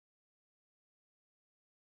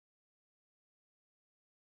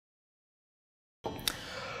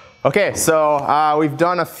Okay, so we've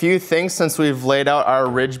done a few things since we've laid out our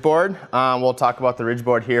ridge board. We'll talk about the ridge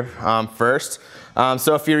board here first.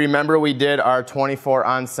 So if you remember, we did our 24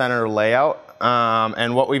 on center layout,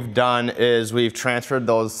 and what we've done is we've transferred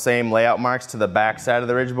those same layout marks to the back side of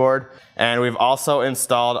the ridge board, and we've also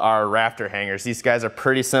installed our rafter hangers. These guys are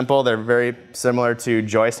pretty simple. They're very similar to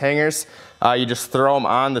joist hangers. You just throw them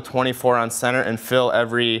on the 24 on center and fill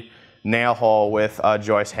every nail hole with a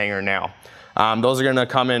joist hanger nail. Those are going to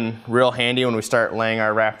come in real handy when we start laying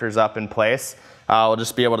our rafters up in place. We'll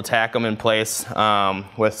just be able to tack them in place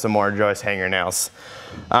with some more joist hanger nails.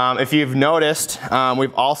 If you've noticed,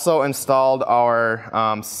 we've also installed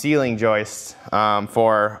our ceiling joists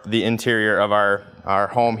for the interior of our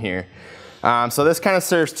home here. So this kind of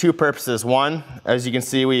serves two purposes. One, as you can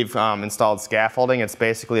see, we've installed scaffolding. It's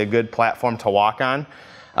basically a good platform to walk on.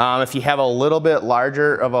 If you have a little bit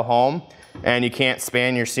larger of a home and you can't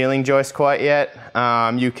span your ceiling joist quite yet,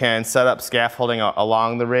 you can set up scaffolding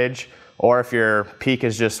along the ridge, or if your peak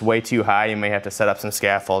is just way too high, you may have to set up some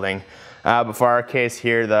scaffolding. But for our case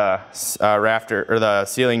here, the rafter or the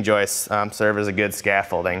ceiling joists serve as a good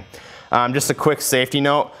scaffolding. Just a quick safety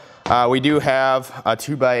note, we do have a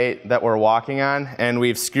 2x8 that we're walking on, and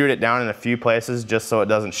we've screwed it down in a few places just so it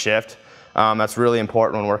doesn't shift. That's really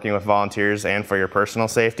important when working with volunteers and for your personal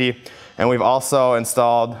safety. And we've also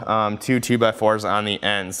installed two 2x4s on the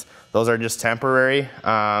ends. Those are just temporary,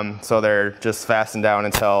 so they're just fastened down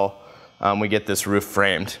until we get this roof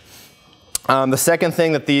framed. The second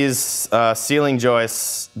thing that these ceiling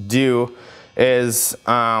joists do is,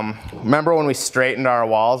 remember when we straightened our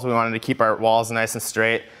walls, we wanted to keep our walls nice and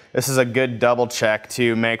straight. This is a good double check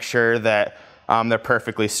to make sure that they're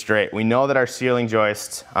perfectly straight. We know that our ceiling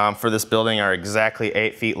joists for this building are exactly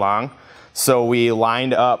 8 feet long. So we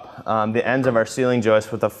lined up the ends of our ceiling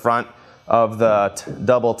joists with the front of the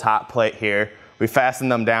double top plate here. We fastened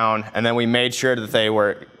them down, and then we made sure that they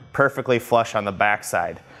were perfectly flush on the back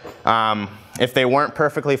side. If they weren't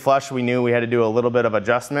perfectly flush, we knew we had to do a little bit of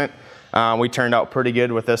adjustment. We turned out pretty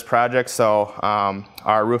good with this project, so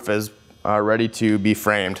our roof is ready to be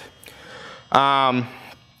framed.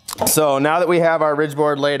 So now that we have our ridge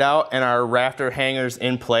board laid out and our rafter hangers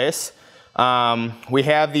in place, we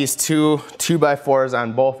have these two 2x4s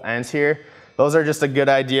on both ends here. Those are just a good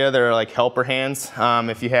idea. They're like helper hands.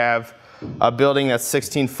 If you have a building that's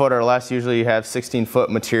 16 foot or less, usually you have 16-foot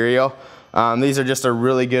material. These are just a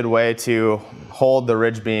really good way to hold the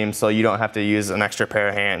ridge beam so you don't have to use an extra pair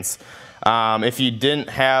of hands. If you didn't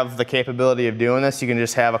have the capability of doing this, you can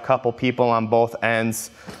just have a couple people on both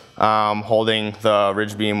ends holding the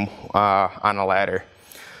ridge beam on a ladder.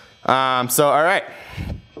 So all right,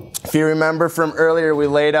 if you remember from earlier, we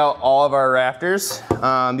laid out all of our rafters.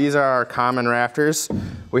 These are our common rafters.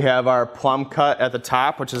 We have our plumb cut at the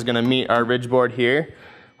top, which is going to meet our ridge board here.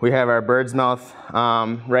 We have our bird's mouth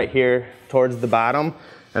right here towards the bottom,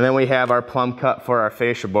 and then we have our plumb cut for our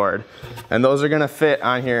fascia board. And those are going to fit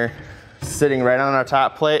on here, sitting right on our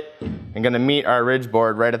top plate, and going to meet our ridge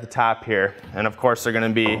board right at the top here. And of course, they're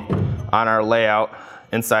going to be on our layout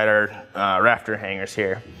inside our rafter hangers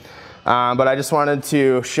here. But I just wanted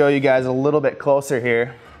to show you guys a little bit closer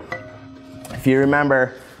here. If you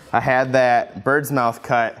remember, I had that bird's mouth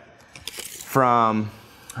cut from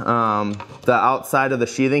the outside of the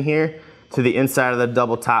sheathing here to the inside of the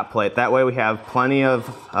double top plate. That way we have plenty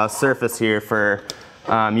of surface here for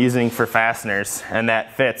using for fasteners, and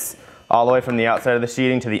that fits all the way from the outside of the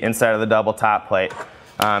sheeting to the inside of the double top plate,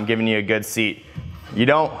 giving you a good seat. You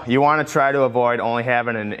want to try to avoid only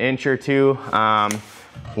having an inch or two.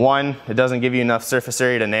 One, it doesn't give you enough surface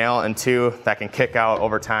area to nail, and two, that can kick out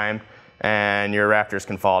over time and your rafters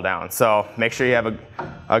can fall down. So make sure you have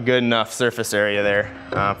a good enough surface area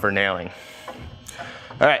there for nailing.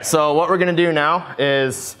 All right, so what we're gonna do now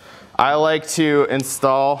is I like to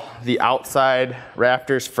install the outside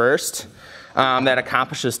rafters first. That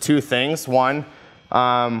accomplishes two things. One,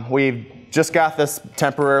 we've just got this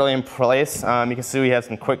temporarily in place. You can see we have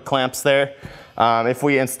some quick clamps there. If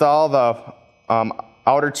we install the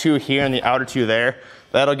outer two here and the outer two there,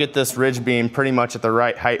 that'll get this ridge beam pretty much at the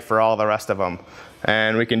right height for all the rest of them.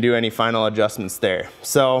 And we can do any final adjustments there.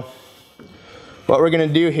 So what we're gonna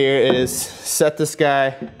do here is set this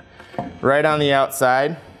guy right on the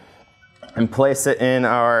outside and place it in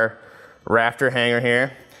our rafter hanger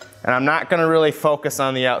here. And I'm not gonna really focus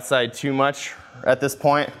on the outside too much at this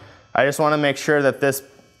point. I just wanna make sure that this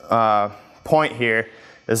point here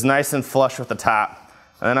is nice and flush with the top.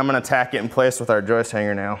 And then I'm gonna tack it in place with our joist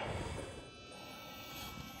hanger now.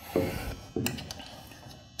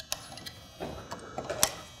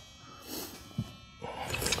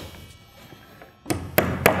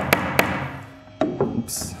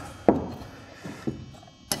 Oops.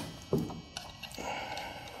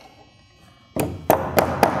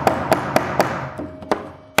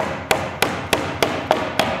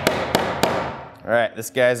 right, this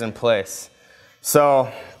guy's in place.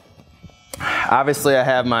 So obviously I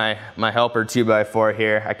have my helper 2x4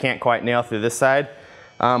 here. I can't quite nail through this side,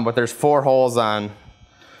 but there's 4 holes on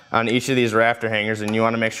each of these rafter hangers, and you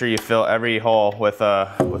want to make sure you fill every hole with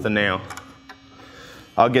a nail.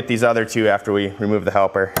 I'll get these other 2 after we remove the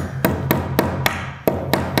helper.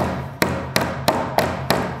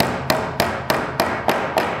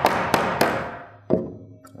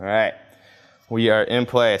 All right, we are in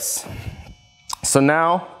place. So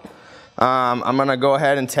now I'm gonna go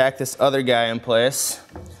ahead and tack this other guy in place.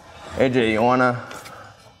 AJ, you wanna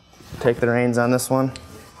take the reins on this one?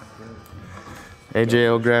 AJ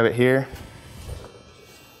will grab it here.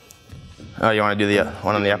 Oh, you wanna do the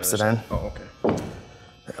one on the opposite end? Oh, okay.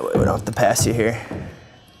 That way we don't have to pass you here.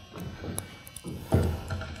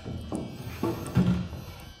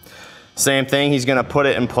 Same thing, he's gonna put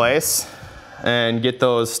it in place and get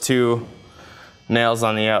those 2 nails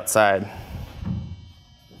on the outside.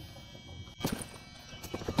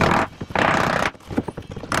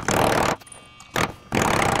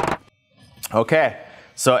 Okay,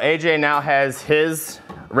 so AJ now has his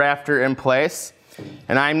rafter in place,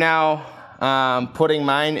 and I'm now putting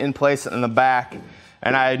mine in place in the back,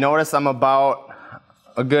 and I notice I'm about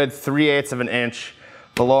a good 3/8 of an inch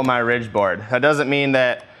below my ridge board. That doesn't mean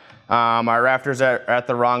that our rafters are at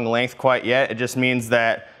the wrong length quite yet. It just means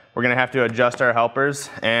that we're gonna have to adjust our helpers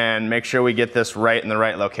and make sure we get this right in the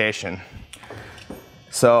right location.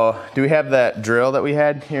 So, do we have that drill that we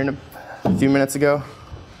had here a few minutes ago?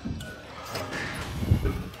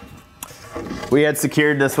 We had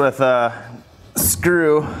secured this with a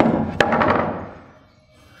screw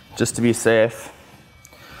just to be safe.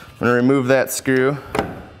 I'm gonna remove that screw.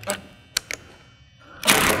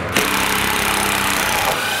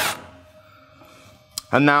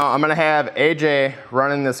 And now I'm gonna have AJ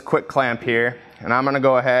running this quick clamp here, and I'm gonna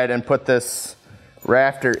go ahead and put this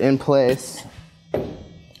rafter in place,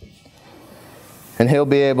 and he'll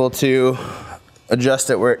be able to adjust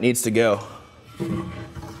it where it needs to go.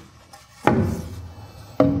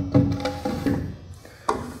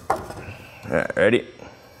 All right, ready?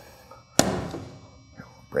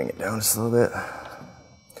 Bring it down just a little bit.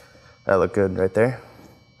 That look good right there?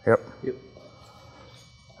 Yep.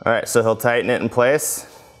 All right, so he'll tighten it in place.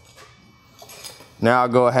 Now I'll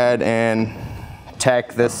go ahead and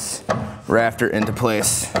tack this rafter into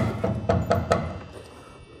place.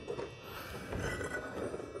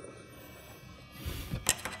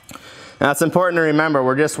 Now it's important to remember,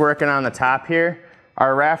 we're just working on the top here.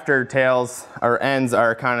 Our rafter tails, our ends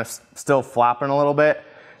are kind of still flopping a little bit.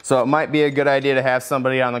 So it might be a good idea to have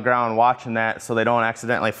somebody on the ground watching that so they don't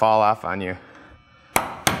accidentally fall off on you.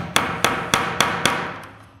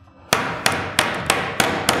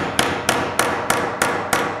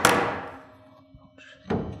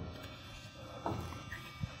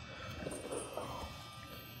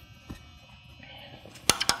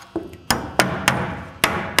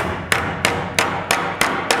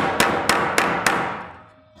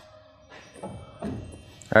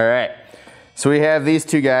 All right, so we have these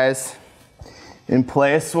 2 guys in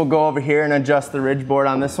place. We'll go over here and adjust the ridge board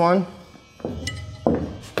on this one.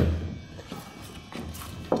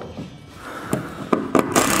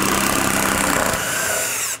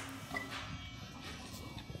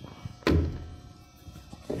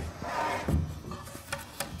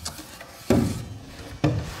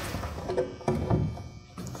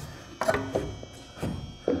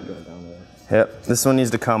 Yep, this one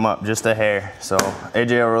needs to come up just a hair. So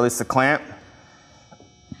AJ will release the clamp.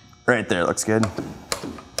 Right there, looks good.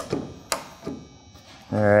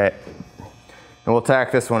 All right, and we'll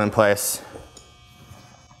tack this one in place.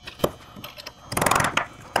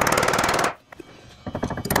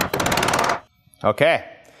 Okay,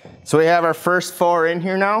 so we have our first 4 in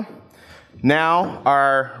here now. Now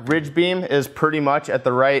our ridge beam is pretty much at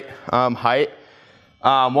the right height.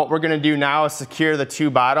 What we're gonna do now is secure the 2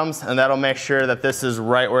 bottoms, and that'll make sure that this is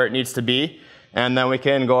right where it needs to be. And then we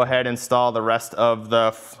can go ahead and install the rest of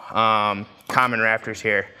the common rafters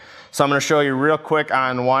here. So I'm gonna show you real quick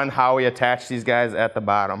on one how we attach these guys at the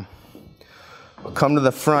bottom. We'll come to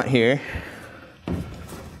the front here.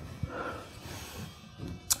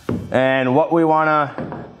 And what we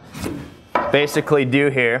wanna basically do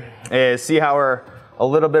here is see how we're a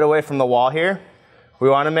little bit away from the wall here. We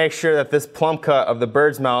want to make sure that this plumb cut of the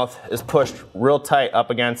bird's mouth is pushed real tight up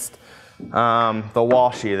against the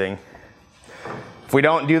wall sheathing. If we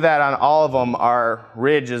don't do that on all of them, our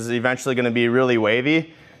ridge is eventually going to be really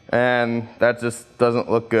wavy, and that just doesn't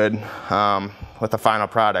look good with the final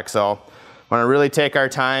product. So we want to really take our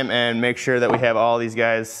time and make sure that we have all these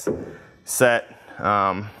guys set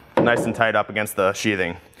nice and tight up against the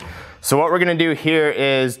sheathing. So what we're gonna do here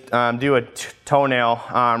is do a toenail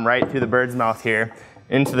right through the bird's mouth here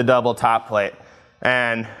into the double top plate.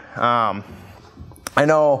 And I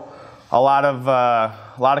know a lot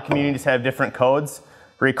of communities have different codes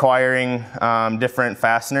requiring different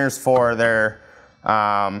fasteners for their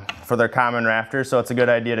common rafters, so it's a good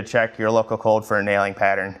idea to check your local code for a nailing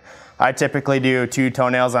pattern. I typically do 2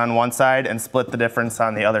 toenails on one side and split the difference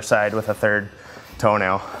on the other side with a 3rd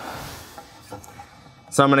toenail.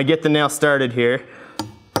 So I'm going to get the nail started here.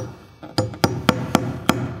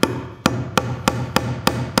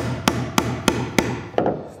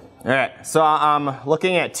 Alright, so I'm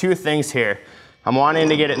looking at 2 things here. I'm wanting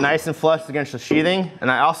to get it nice and flush against the sheathing,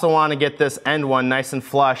 and I also want to get this end one nice and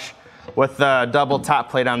flush with the double top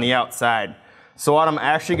plate on the outside. So what I'm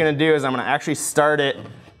actually going to do is I'm going to actually start it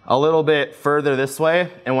a little bit further this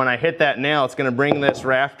way, and when I hit that nail, it's going to bring this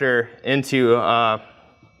rafter into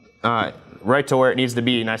right to where it needs to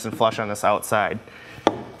be, nice and flush on this outside.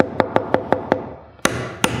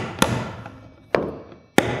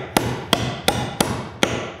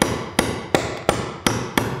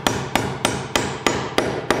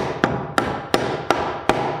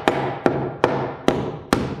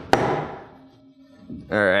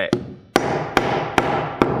 All right.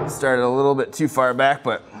 Started a little bit too far back,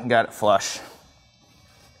 but got it flush.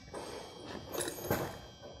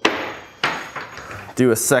 Do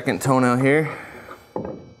a 2nd toenail here.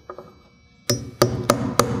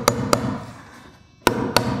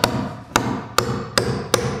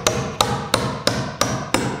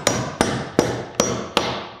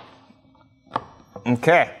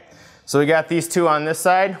 Okay, so we got these 2 on this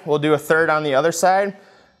side. We'll do a 3rd on the other side,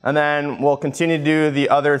 and then we'll continue to do the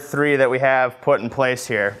other 3 that we have put in place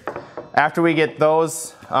here. After we get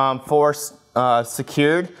those 4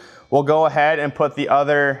 secured, we'll go ahead and put the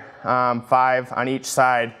other 5 on each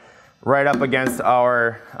side right up against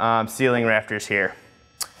our ceiling rafters here.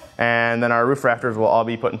 And then our roof rafters will all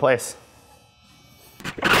be put in place.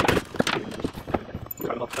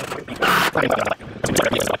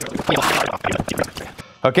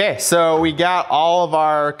 Okay, so we got all of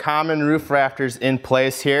our common roof rafters in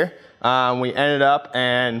place here. We ended up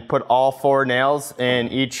and put all 4 nails in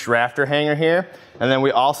each rafter hanger here. And then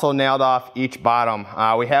we also nailed off each bottom.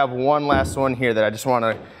 We have one last one here that I just want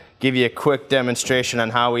to give you a quick demonstration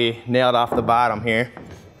on how we nailed off the bottom here.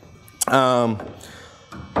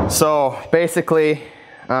 So basically,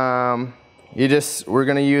 we're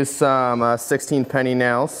gonna use some 16 penny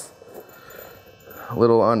nails. A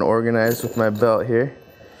little unorganized with my belt here.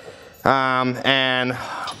 And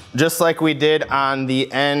just like we did on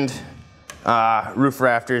the end roof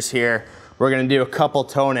rafters here, we're gonna do a couple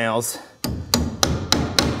toenails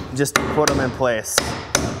just to put them in place.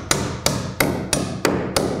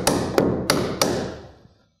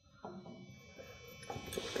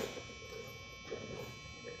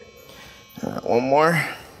 One more.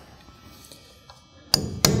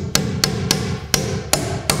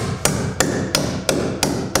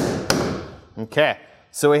 Okay,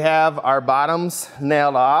 so we have our bottoms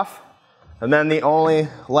nailed off, and then the only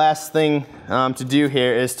last thing to do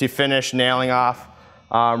here is to finish nailing off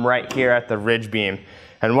right here at the ridge beam.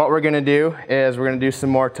 And what we're gonna do is we're gonna do some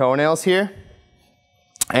more toenails here,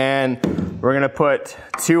 and we're gonna put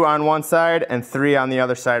 2 on one side and 3 on the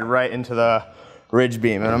other side right into the ridge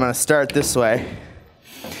beam. And I'm gonna start this way.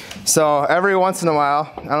 So every once in a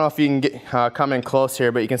while, I don't know if you can get, come in close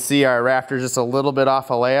here, but you can see our rafters just a little bit off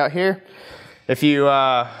a layout here. If you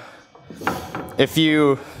have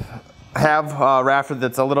a rafter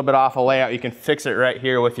that's a little bit off a layout, you can fix it right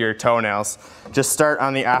here with your toenails. Just start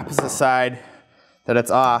on the opposite side that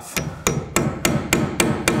it's off.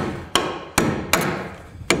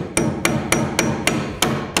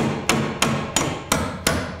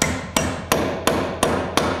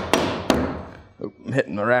 I'm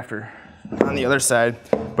hitting the rafter on the other side,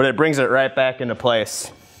 but it brings it right back into place.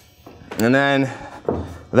 And then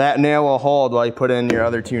that nail will hold while you put in your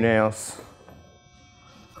other 2 nails.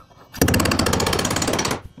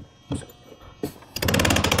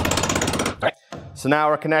 So now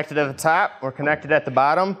we're connected at the top, we're connected at the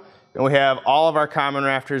bottom, and we have all of our common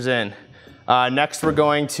rafters in. Next we're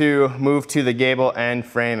going to move to the gable end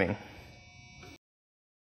framing.